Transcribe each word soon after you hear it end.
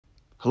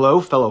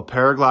Hello, fellow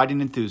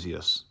paragliding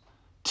enthusiasts.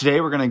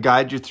 Today we're going to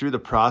guide you through the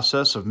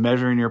process of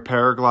measuring your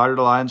paraglider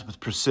lines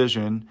with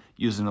precision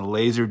using a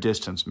laser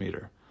distance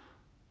meter.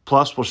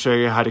 Plus, we'll show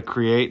you how to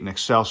create an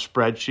Excel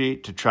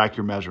spreadsheet to track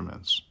your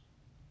measurements.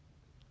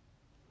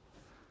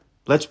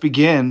 Let's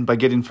begin by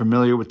getting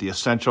familiar with the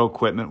essential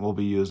equipment we'll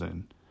be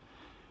using.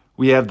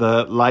 We have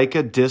the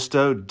Leica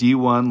Disto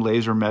D1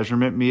 laser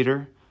measurement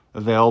meter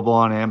available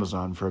on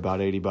Amazon for about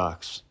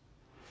 $80.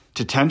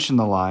 To tension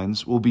the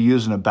lines, we'll be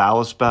using a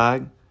ballast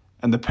bag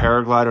and the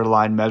Paraglider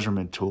line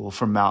measurement tool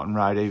from Mountain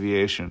Ride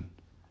Aviation.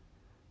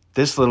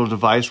 This little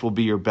device will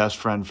be your best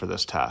friend for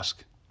this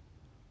task.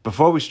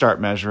 Before we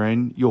start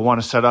measuring, you'll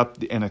want to set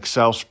up an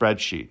Excel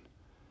spreadsheet.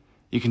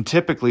 You can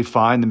typically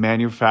find the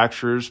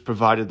manufacturer's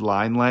provided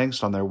line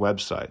lengths on their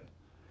website.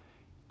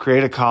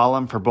 Create a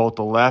column for both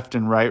the left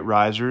and right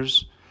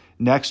risers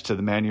next to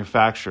the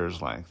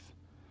manufacturer's length.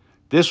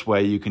 This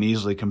way you can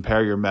easily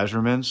compare your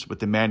measurements with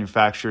the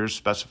manufacturer's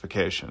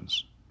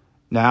specifications.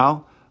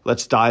 Now,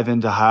 let's dive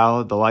into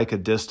how the Leica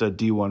Disto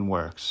D1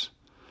 works.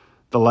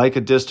 The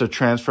Leica Disto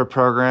transfer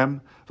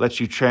program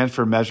lets you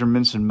transfer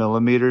measurements in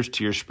millimeters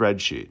to your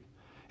spreadsheet.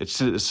 It's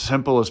as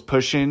simple as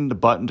pushing the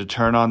button to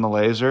turn on the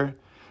laser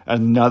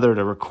and another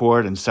to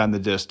record and send the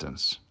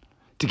distance.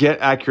 To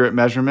get accurate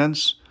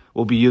measurements,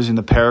 we'll be using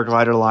the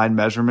Paraglider line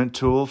measurement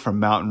tool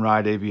from Mountain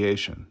Ride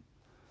Aviation.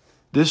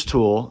 This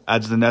tool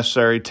adds the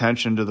necessary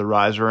tension to the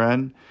riser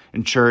end,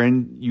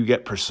 ensuring you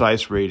get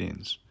precise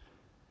readings.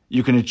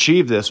 You can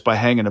achieve this by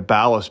hanging a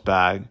ballast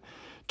bag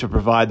to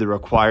provide the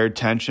required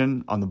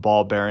tension on the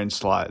ball bearing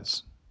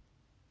slides.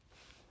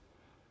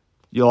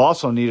 You'll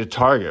also need a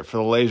target for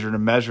the laser to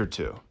measure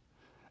to.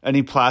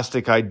 Any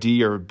plastic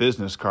ID or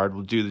business card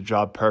will do the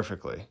job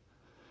perfectly.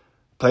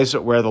 Place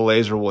it where the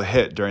laser will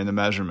hit during the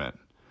measurement.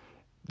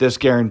 This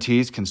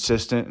guarantees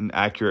consistent and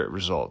accurate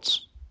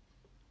results.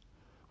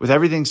 With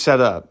everything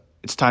set up,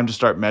 it's time to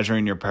start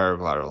measuring your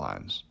paraglider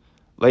lines.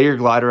 Lay your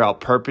glider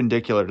out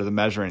perpendicular to the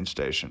measuring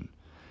station.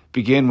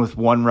 Begin with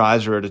one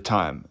riser at a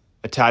time,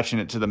 attaching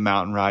it to the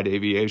Mountain Ride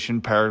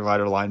Aviation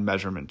Paraglider line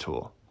measurement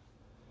tool.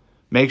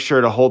 Make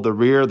sure to hold the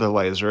rear of the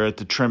laser at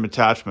the trim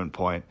attachment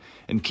point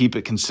and keep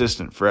it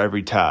consistent for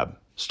every tab.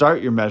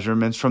 Start your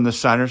measurements from the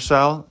center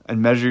cell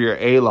and measure your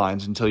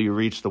A-lines until you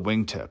reach the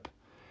wingtip.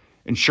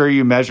 Ensure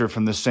you measure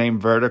from the same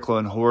vertical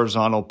and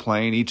horizontal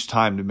plane each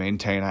time to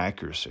maintain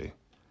accuracy.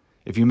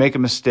 If you make a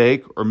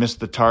mistake or miss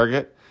the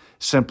target,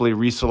 simply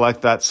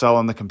reselect that cell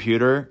on the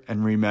computer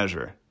and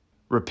remeasure.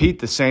 Repeat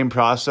the same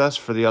process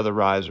for the other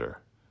riser.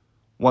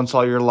 Once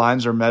all your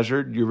lines are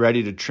measured, you're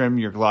ready to trim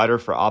your glider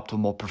for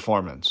optimal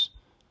performance.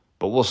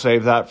 But we'll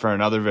save that for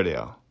another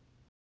video.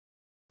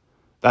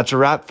 That's a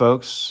wrap,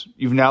 folks.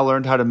 You've now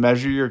learned how to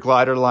measure your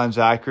glider lines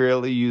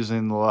accurately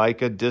using the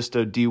Leica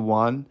Disto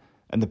D1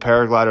 and the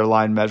Paraglider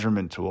line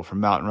measurement tool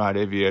from Mountain Ride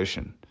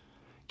Aviation.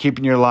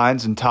 Keeping your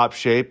lines in top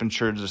shape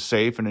ensures a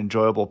safe and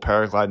enjoyable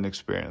paragliding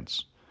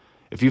experience.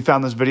 If you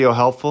found this video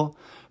helpful,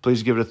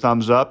 please give it a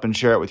thumbs up and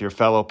share it with your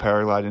fellow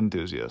paragliding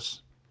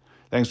enthusiasts.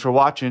 Thanks for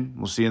watching.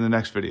 We'll see you in the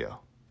next video.